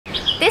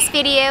This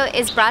video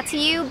is brought to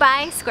you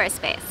by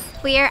Squarespace.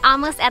 We are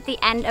almost at the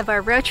end of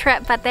our road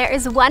trip, but there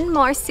is one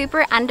more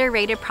super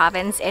underrated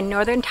province in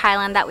northern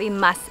Thailand that we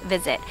must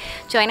visit.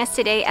 Join us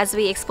today as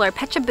we explore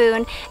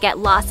Phetchabun, get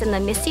lost in the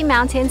misty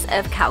mountains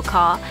of Khao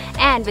Kho,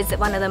 and visit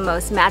one of the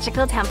most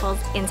magical temples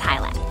in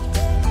Thailand.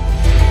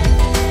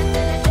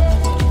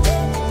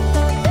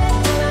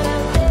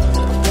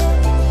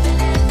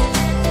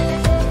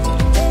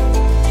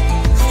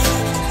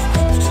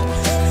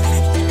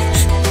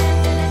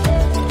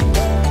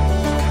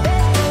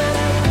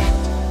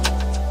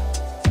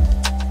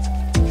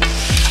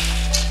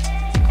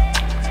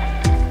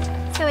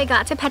 We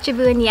got to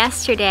Phetchabun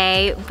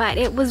yesterday, but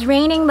it was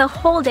raining the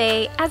whole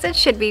day, as it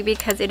should be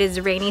because it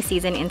is rainy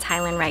season in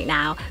Thailand right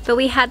now. But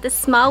we had this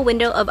small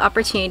window of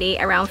opportunity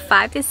around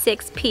 5 to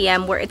 6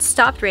 p.m. where it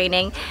stopped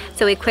raining,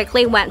 so we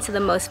quickly went to the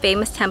most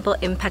famous temple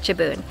in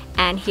Phetchabun,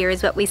 and here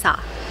is what we saw.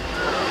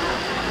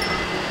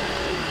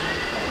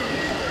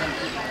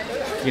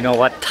 You know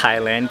what?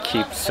 Thailand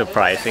keeps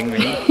surprising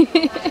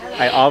me.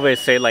 I always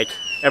say like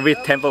every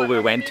temple we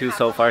went to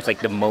so far is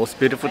like the most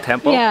beautiful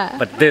temple,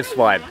 but this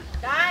one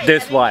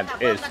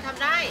is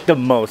the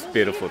most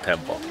beautiful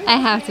temple. I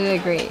have to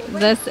agree.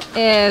 This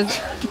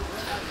is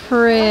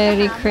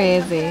pretty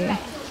crazy.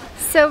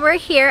 So we're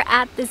here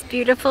at this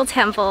beautiful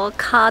temple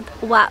called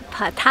Wat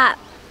Phatap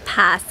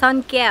Pa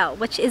Songkeo,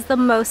 which is the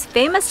most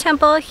famous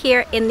temple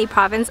here in the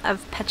province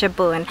of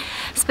Phetchabun,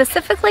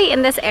 specifically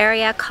in this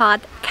area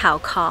called Khao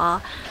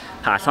Kho.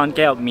 Pa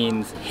Songkeo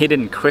means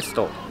hidden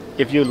crystal.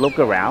 If you look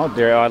around,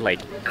 there are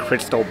like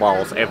crystal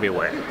balls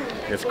everywhere.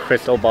 There's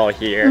crystal ball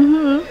here,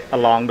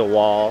 along the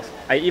walls.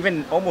 I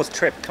even almost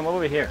tripped. Come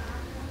over here.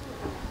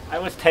 I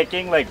was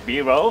taking like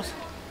B-rolls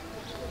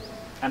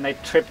and I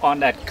tripped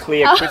on that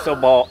clear crystal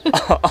ball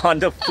on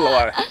the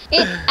floor.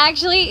 It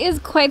actually is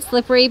quite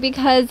slippery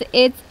because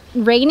it's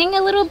raining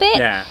a little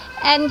bit,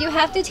 and you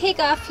have to take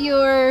off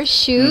your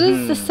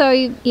shoes. So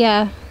you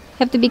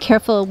have to be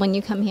careful when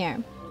you come here.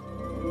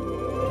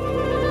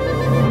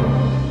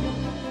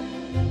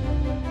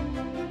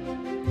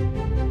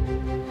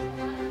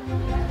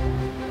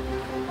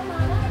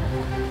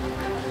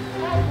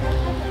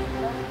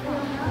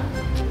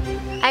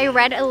 I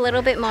read a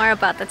little bit more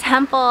about the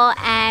temple,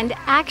 and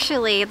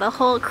actually the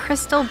whole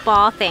crystal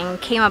ball thing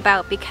came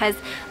about because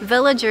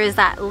villagers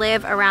that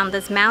live around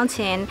this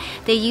mountain,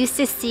 they used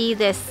to see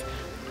this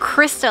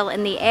crystal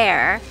in the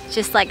air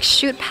just like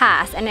shoot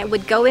past, and it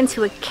would go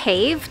into a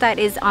cave that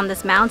is on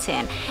this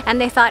mountain,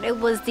 and they thought it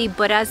was the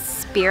Buddha's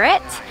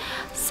spirit.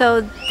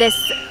 So this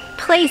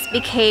place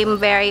became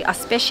very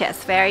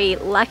auspicious, very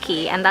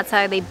lucky, and that's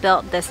how they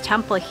built this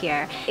temple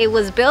here. It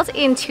was built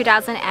in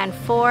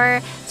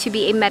 2004 to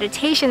be a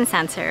meditation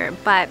center,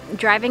 but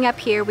driving up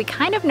here we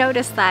kind of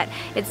noticed that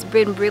it's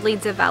been really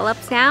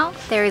developed now.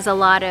 There is a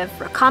lot of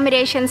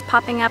accommodations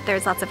popping up,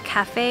 there's lots of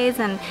cafes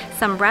and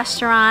some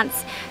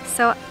restaurants,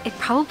 so it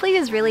probably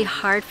is really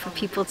hard for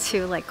people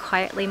to like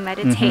quietly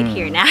meditate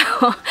here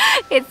now.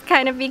 It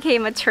kind of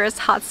became a tourist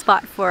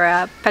hotspot for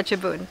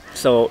Phetchabun.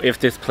 So if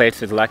this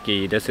place is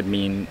lucky, does it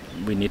mean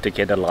we need to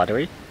get a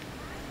lottery?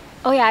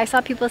 Oh yeah, I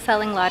saw people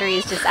selling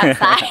lotteries just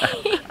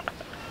outside.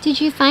 Did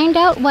you find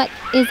out what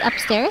is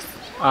upstairs?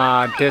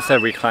 There's a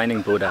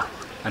reclining Buddha.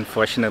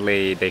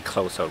 Unfortunately, they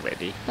closed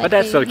already. But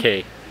that's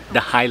okay. The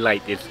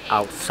highlight is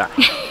outside.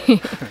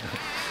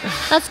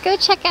 Let's go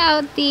check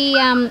out the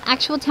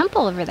actual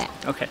temple over there.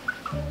 Okay.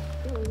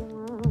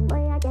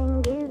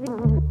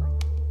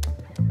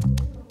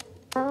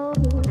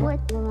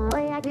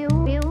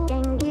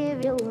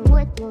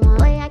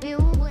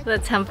 The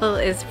temple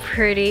is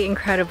pretty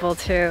incredible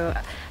too.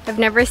 I've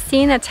never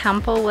seen a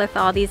temple with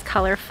all these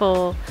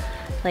colorful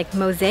like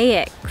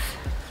mosaics.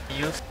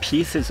 Use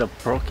pieces of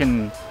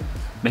broken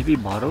maybe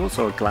bottles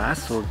or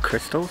glass or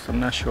crystals, I'm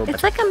not sure.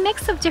 It's like a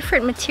mix of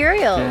different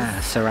materials. Yeah,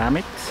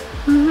 ceramics.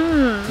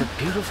 They're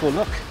beautiful,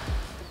 look.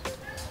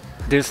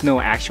 There's no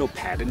actual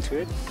pattern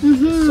to it.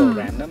 It's so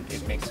random,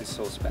 it makes it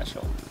so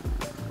special.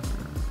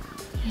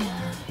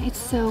 Yeah, it's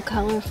so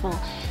colorful.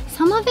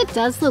 Some of it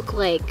does look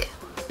like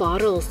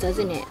bottles,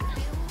 doesn't it?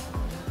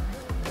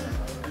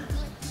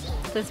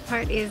 This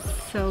part is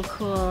so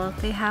cool.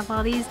 They have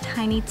all these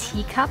tiny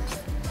teacups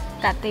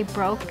that they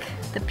broke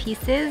the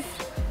pieces,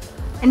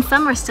 and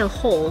some are still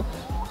whole.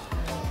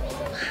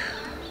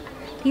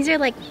 These are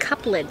like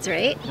cup lids,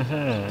 right?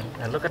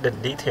 And look at the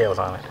details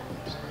on it.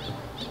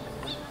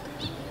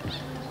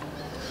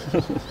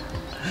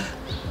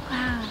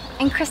 Wow.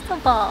 And crystal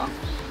ball.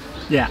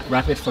 Yeah,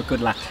 wrap it for good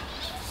luck.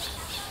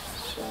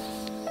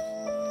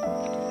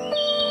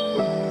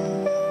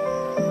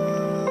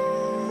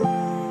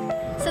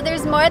 So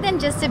there's more than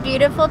just a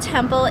beautiful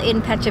temple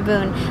in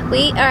Phetchabun.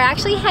 We are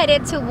actually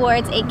headed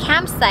towards a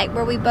campsite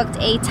where we booked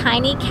a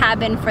tiny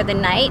cabin for the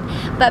night.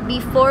 But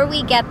before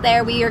we get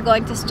there, we are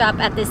going to stop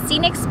at this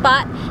scenic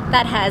spot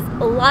that has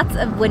lots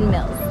of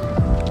windmills.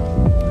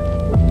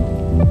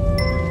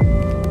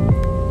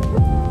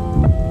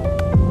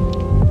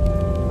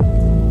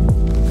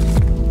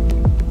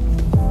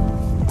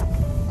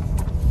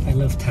 I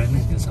love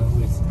Thailand, there's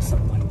always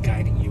someone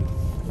guiding you,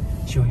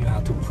 show you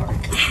how to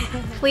park.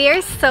 We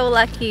are so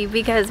lucky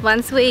because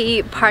once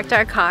we parked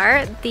our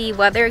car, the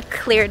weather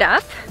cleared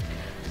up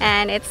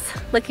and it's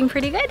looking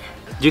pretty good.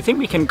 Do you think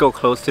we can go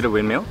close to the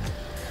windmill?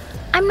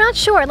 I'm not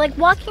sure, like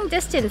walking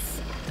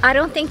distance, I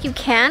don't think you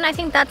can. I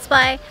think that's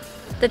why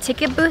the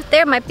ticket booth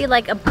there might be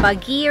like a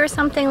buggy or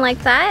something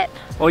like that.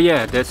 Oh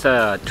yeah, there's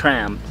a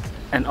tram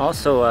and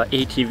also a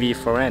ATV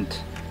for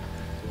rent.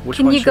 Which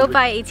Can one you go we...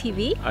 by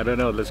ATV? I don't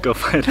know, let's go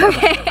find out.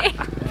 Okay.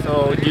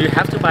 So you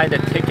have to buy the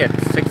ticket,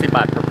 60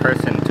 baht per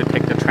person to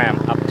take the tram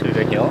up to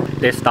the hill.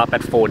 They stop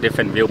at 4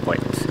 different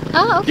viewpoints.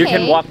 Oh, okay. You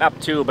can walk up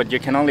to, but you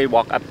can only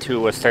walk up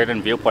to a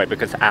certain viewpoint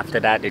because after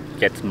that it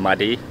gets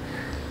muddy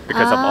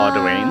because of all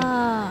the rain.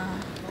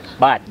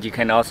 But you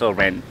can also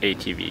rent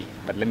ATV.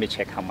 But let me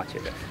check how much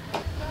it is.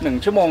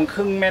 1 ชั่วโมงค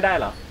รึ่งไม่ได้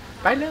เหรอ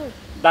ได้เลย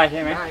ได้ใ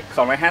ช่ไหม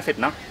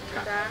250เนาะ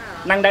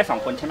นั่งได้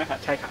2คนใช่ไหมครับ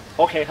ใช่ครับ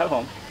โอเคครับผ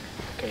ม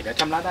โอเคเดี๋ยว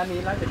ชำระด้านนี้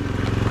แล้วเดี๋ยว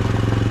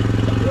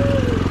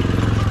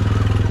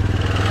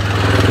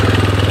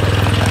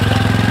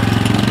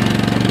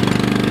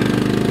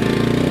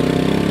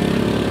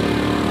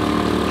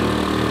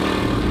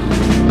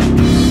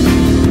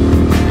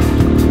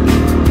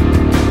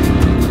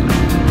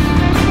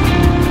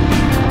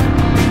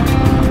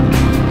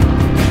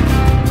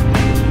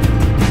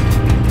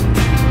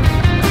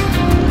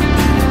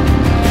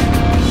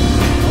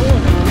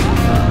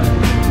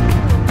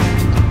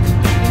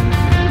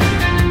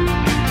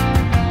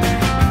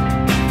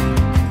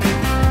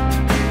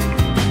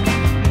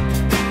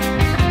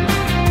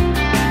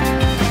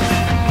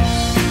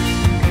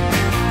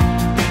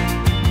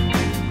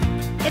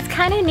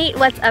Kind of neat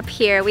what's up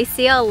here. We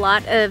see a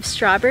lot of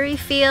strawberry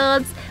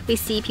fields. We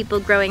see people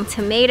growing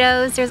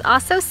tomatoes. There's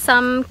also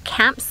some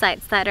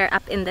campsites that are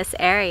up in this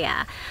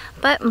area.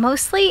 But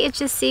mostly it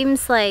just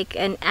seems like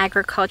an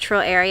agricultural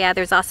area.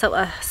 There's also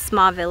a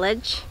small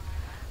village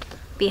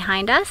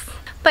behind us.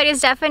 But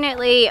it's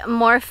definitely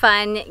more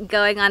fun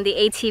going on the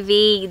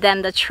ATV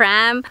than the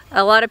tram.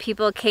 A lot of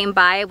people came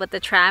by with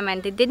the tram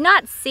and they did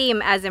not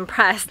seem as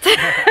impressed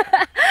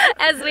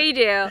as we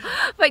do.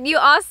 But you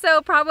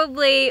also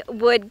probably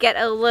would get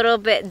a little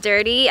bit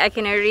dirty. I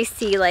can already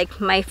see like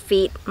my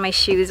feet, my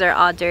shoes are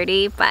all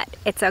dirty, but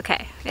it's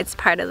okay. It's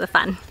part of the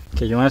fun.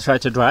 Okay, you want to try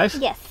to drive?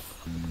 Yes.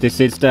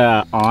 This is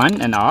the on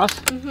and off.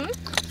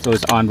 So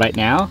it's on right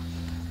now.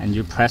 And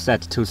you press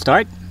that to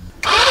start.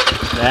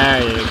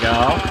 There you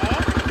go.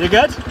 You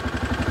good?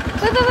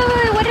 Wait,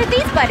 what are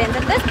these buttons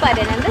and this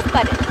button and this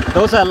button?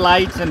 Those are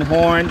lights and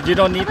horns. You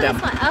don't need them.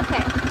 This one,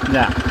 okay.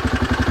 Yeah.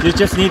 You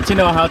just need to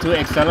know how to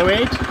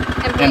accelerate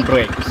and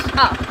brakes.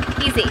 Oh,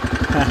 easy.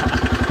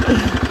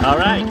 All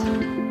right.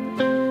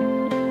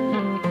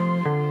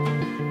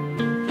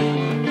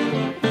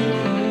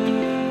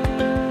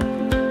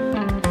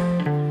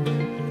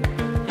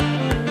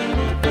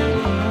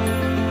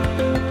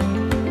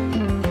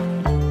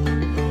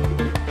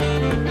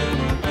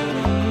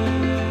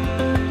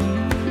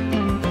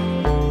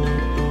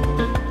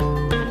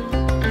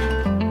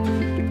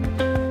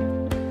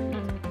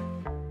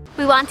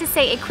 We want to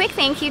say a quick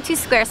thank you to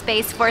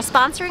Squarespace for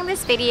sponsoring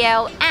this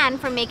video and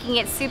for making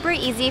it super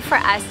easy for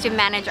us to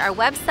manage our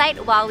website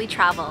while we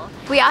travel.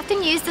 We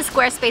often use the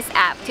Squarespace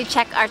app to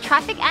check our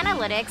traffic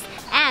analytics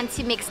and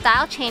to make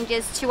style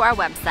changes to our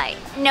website.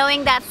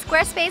 Knowing that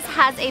Squarespace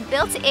has a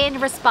built-in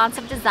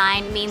responsive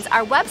design means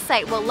our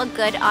website will look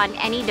good on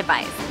any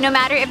device. No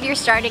matter if you're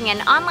starting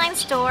an online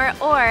store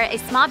or a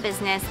small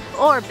business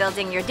or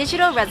building your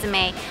digital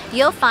resume,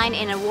 you'll find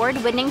an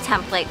award-winning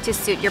template to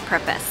suit your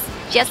purpose.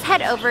 Just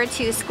head over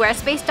to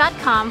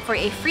squarespace.com for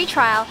a free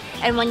trial,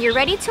 and when you're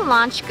ready to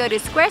launch, go to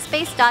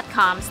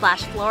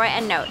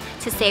squarespace.com/FloraandNote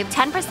to save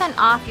 10%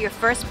 off your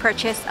first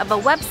purchase of a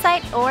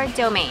website or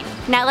domain.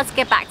 Now let's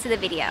get back to the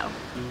video.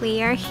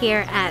 We are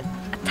here at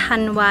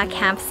Tanwa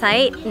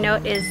campsite.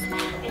 Note is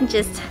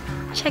just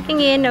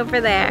checking in over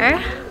there.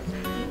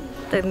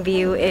 The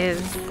view is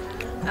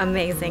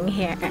amazing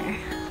here.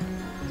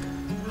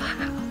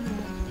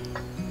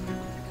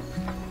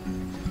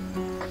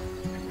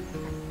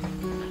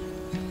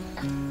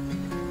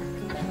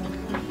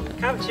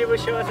 Come, she will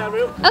show us our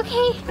room.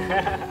 Okay.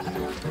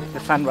 The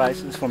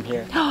sunrise is from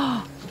here.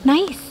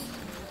 Nice.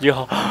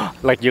 You're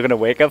like you're gonna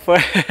wake up for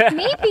it?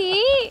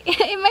 Maybe.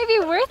 It might be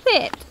worth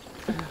it.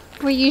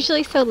 We're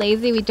usually so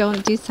lazy we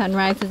don't do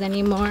sunrises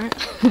anymore.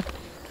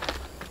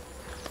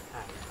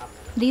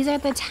 These are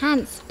the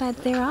tents, but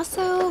they're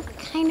also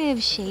kind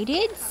of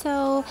shaded,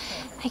 so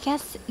I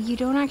guess you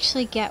don't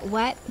actually get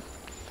wet,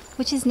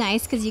 which is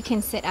nice because you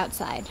can sit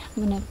outside.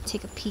 I'm gonna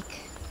take a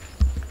peek.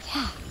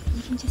 Yeah,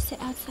 you can just sit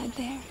outside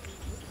there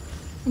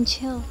and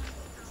chill.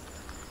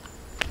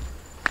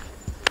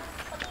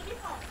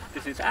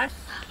 This is us.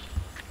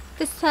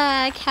 This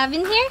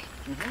cabin here?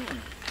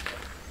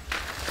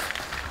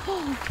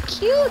 Oh,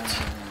 cute!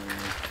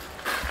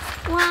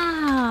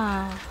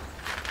 Wow!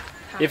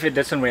 If it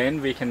doesn't rain,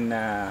 we can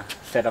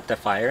set up the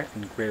fire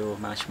and grill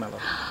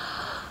marshmallow.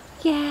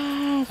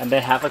 Yes! And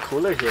they have a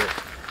cooler here,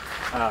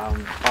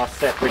 all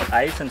set with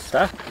ice and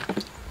stuff.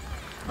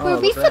 Were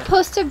we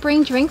supposed to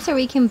bring drinks or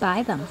we can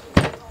buy them?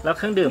 แล้วเ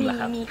ครื่องดื่มล่ะ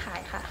ครับ มีขา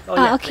ยค่ะ อ๋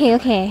อโอเคโอ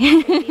เค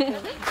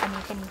อัน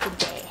นี้เป็นกุญ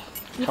แจ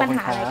มีปัญห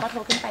าอะไรก็โทร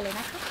ขึ้นไปเลยน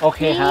ะคะ โอเ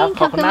คครับ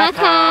ขอบคุณมาก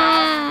ค่ะ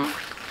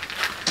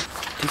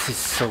This is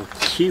so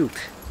cute.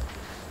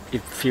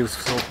 It feels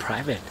so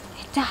private.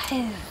 It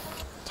does.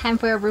 Time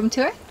for a room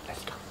tour?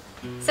 Let's go.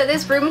 So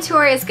this room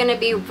tour is going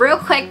to be real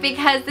quick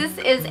because this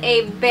is a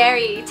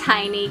very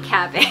tiny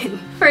cabin.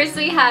 First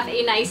we have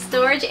a nice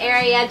storage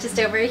area just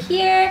over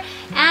here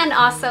and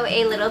also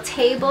a little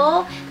table.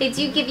 They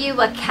do give you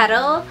a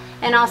kettle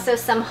and also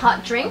some hot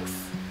drinks.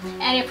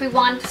 And if we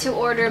want to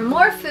order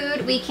more food,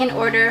 we can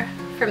order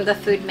from the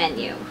food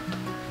menu.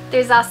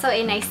 There's also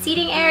a nice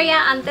seating area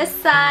on this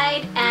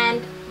side,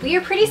 and we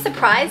are pretty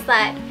surprised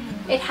that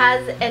it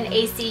has an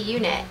AC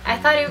unit. I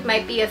thought it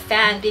might be a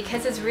fan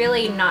because it's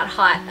really not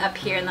hot up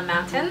here in the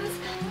mountains.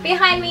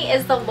 Behind me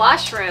is the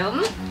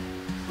washroom.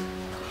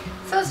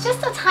 So it's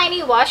just a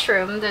tiny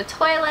washroom. The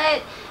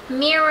toilet,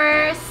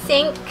 mirror,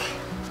 sink,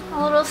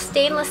 a little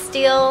stainless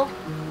steel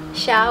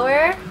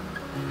shower.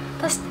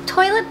 The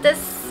toilet does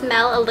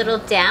smell a little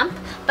damp,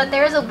 but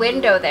there is a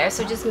window there,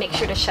 so just make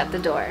sure to shut the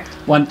door.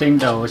 One thing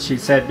though, she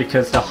said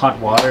because the hot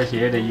water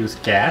here they use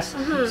gas,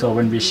 so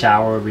when we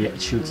shower we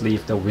should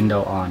leave the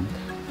window on,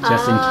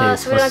 just in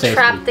case So for we don't safety.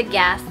 trap the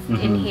gas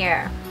in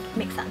here.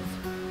 Makes sense.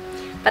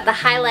 But the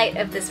highlight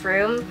of this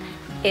room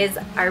is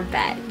our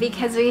bed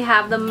because we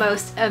have the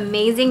most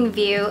amazing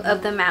view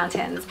of the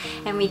mountains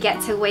and we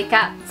get to wake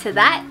up to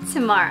that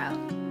tomorrow.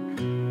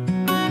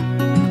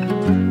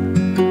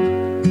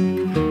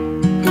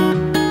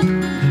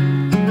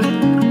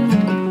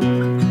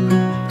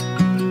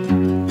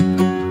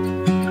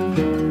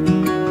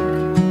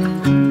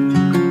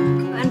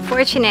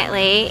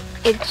 Unfortunately,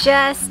 it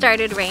just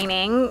started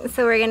raining,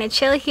 so we're gonna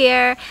chill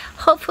here.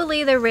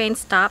 Hopefully the rain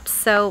stops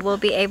so we'll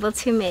be able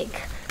to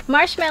make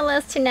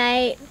marshmallows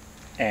tonight.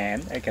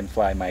 And I can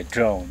fly my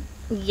drone.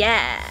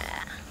 Yeah.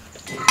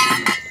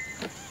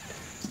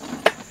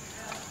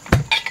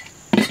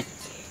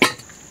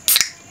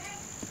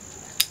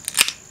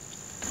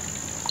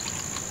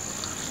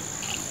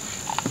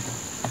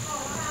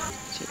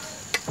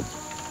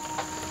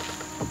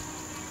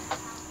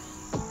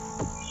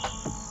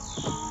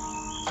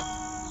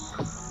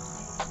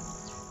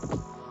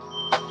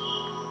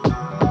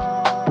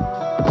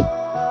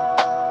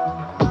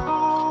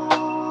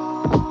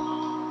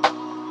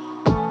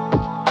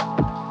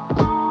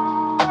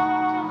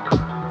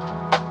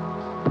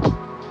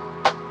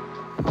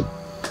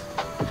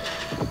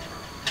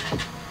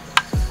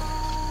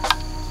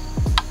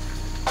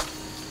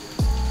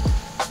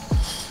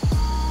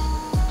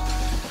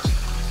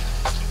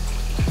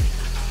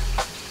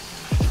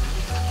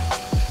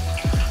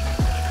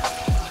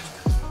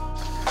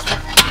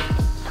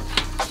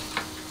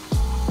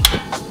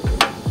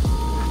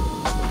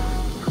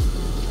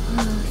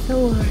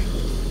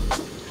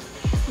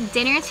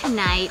 Dinner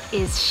tonight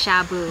is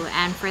shabu,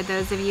 and for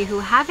those of you who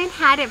haven't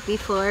had it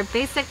before,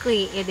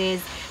 basically it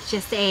is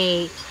just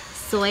a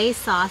soy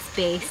sauce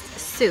based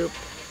soup,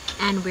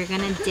 and we're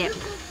gonna dip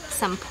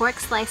some pork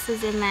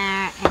slices in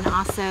there, and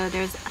also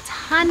there's a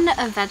ton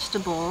of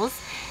vegetables,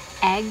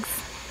 eggs,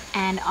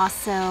 and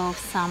also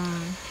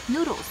some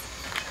noodles,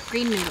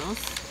 green noodles.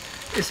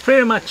 It's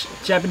pretty much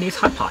Japanese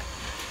hot pot.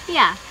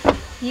 Yeah,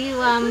 you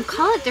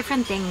call it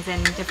different things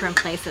in different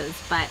places,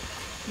 but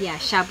yeah,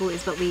 shabu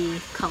is what we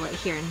call it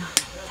here in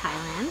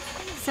Thailand.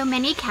 So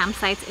many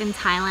campsites in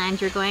Thailand,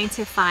 you're going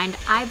to find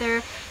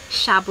either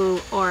shabu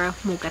or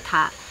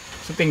mugata.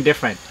 Something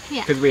different.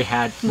 Yeah. Because we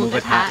had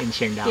mugata in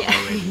Chiang Dao Yeah.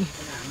 already. You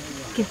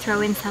can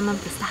throw in some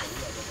of the stuff.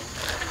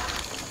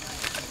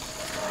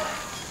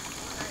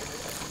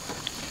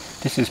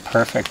 This is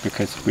perfect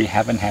because we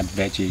haven't had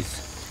veggies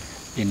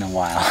in a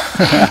while.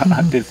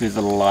 This is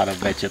a lot of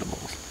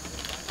vegetables.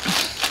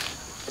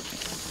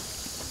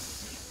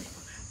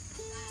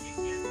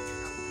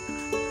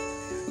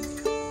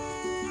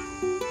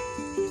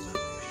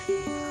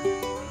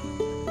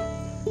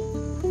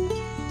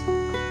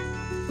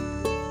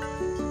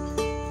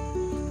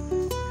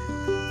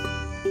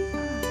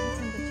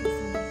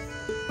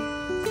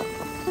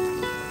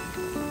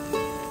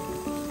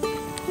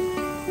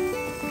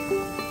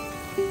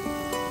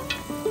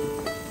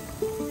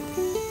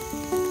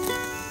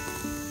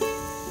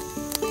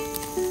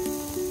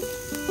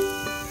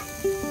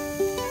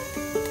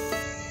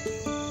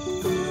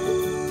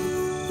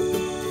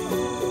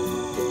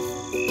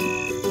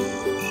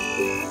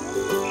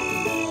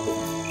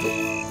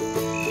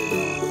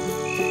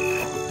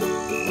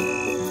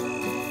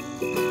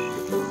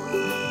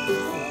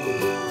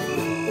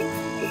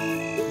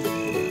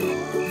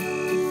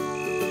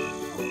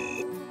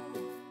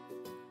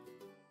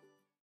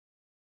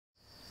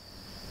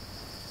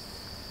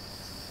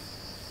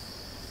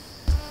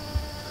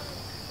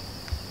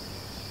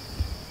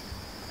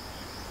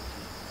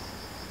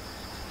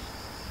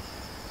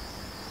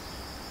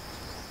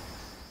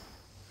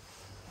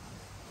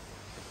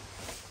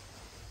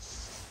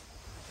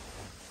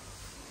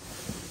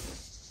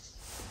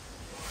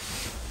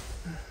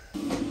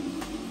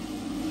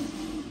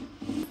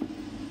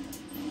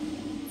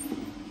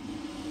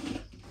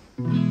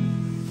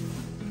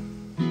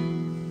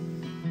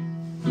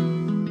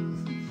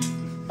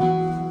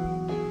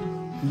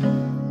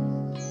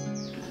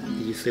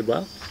 sleep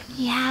well?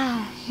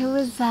 Yeah, it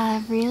was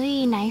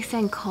really nice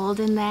and cold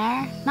in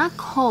there. Not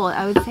cold,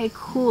 I would say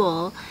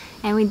cool.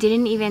 And we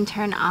didn't even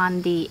turn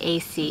on the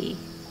AC.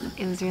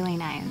 It was really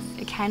nice.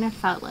 It kind of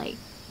felt like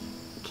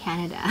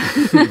Canada.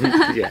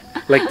 Yeah,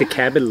 like the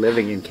cabin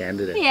living in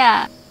Canada.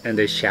 Yeah. And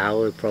the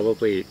shower,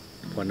 probably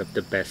one of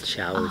the best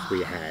showers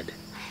we had.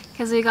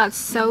 Because we got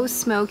so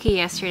smoky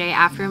yesterday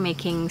after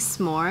making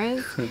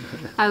s'mores.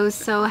 I was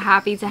so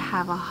happy to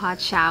have a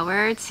hot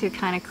shower to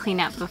kind of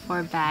clean up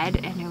before bed,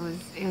 and it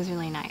was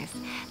really nice.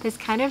 This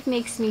kind of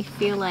makes me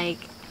feel like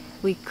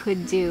we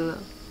could do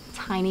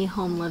tiny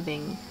home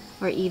living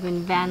or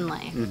even van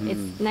life.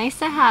 It's nice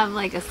to have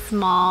like a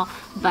small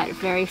but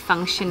very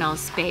functional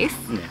space.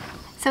 Yeah.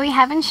 So we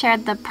haven't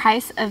shared the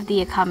price of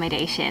the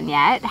accommodation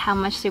yet. How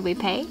much did we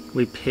pay?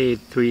 We paid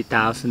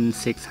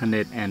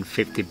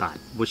 3,650 baht,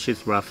 which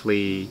is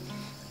roughly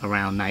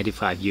around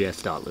 95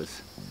 US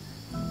dollars.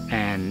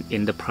 And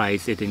in the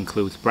price, it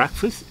includes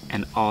breakfast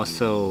and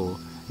also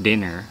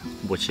dinner,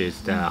 which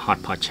is the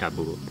hot pot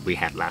shabu we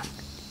had last.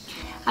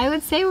 I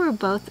would say we're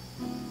both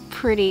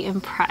pretty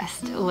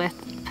impressed with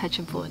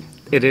Phetchabun.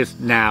 It is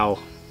now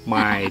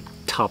my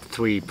top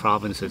 3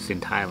 provinces in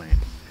Thailand.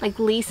 Like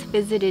least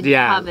visited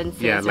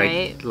provinces,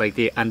 right? Like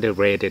the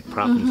underrated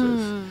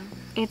provinces.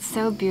 It's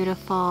so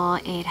beautiful.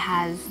 It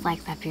has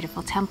like that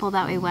beautiful temple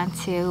that we went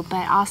to,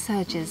 but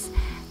also just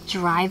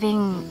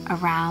driving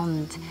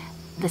around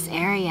this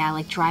area,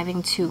 like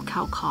driving to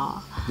Khao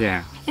Kho.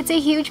 Yeah. It's a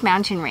huge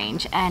mountain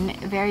range and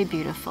very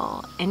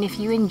beautiful. And if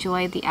you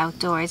enjoy the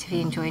outdoors, if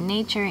you enjoy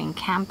nature and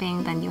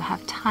camping, then you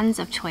have tons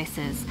of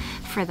choices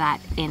for that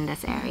in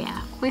this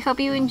area. We hope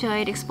you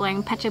enjoyed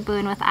exploring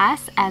Phetchabun with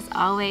us. As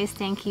always,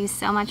 thank you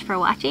so much for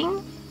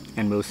watching.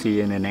 And we'll see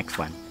you in the next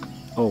one.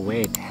 Oh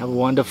wait, have a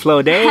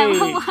wonderful day. Have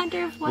a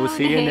wonderful We'll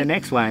see you in the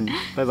next one.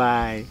 Bye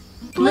bye.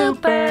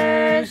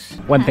 Bloopers!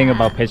 One thing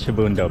about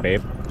Phetchabun though,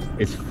 babe,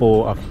 it's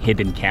full of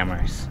hidden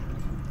cameras.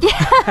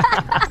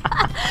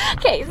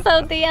 Okay,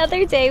 so the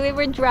other day we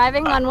were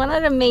driving on one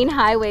of the main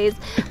highways.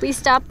 We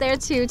stopped there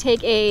to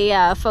take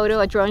a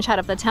drone shot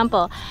of the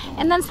temple.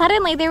 And then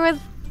suddenly there was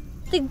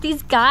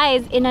these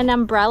guys in an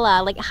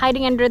umbrella, like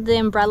hiding under the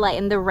umbrella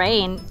in the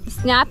rain,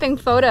 snapping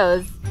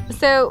photos.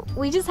 So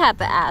we just had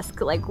to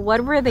ask, like,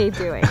 what were they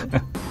doing?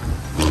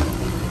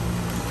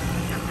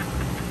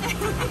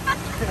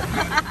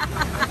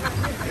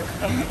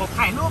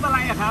 ถ่ายรูปอะไร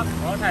อะครับ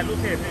อ๋อถ่ายรูป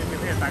เพจ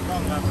ตากล้อ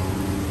งครับ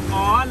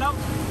อ๋อแล้ว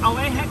เอาไ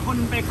ว้ให้คน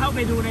ไปเข้าไป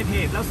ดูในเพ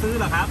จแล้วซื้อเ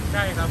หรอครับใ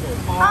ช่ครับผม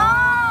อ๋อ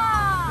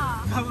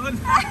ขอบคุณ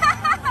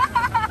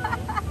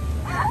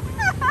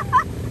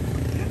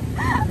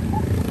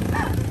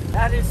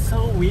That is so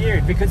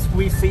weird because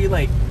we see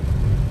like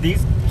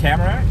these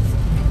cameras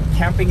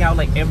camping out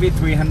like every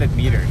 300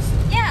 meters.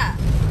 Yeah.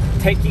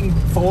 Taking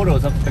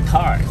photos of the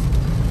cars.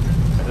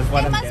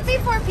 It must be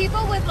for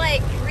people with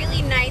like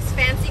really nice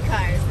fancy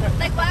cars.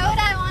 Like why would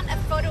I want a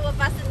photo of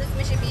us in this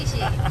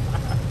Mitsubishi?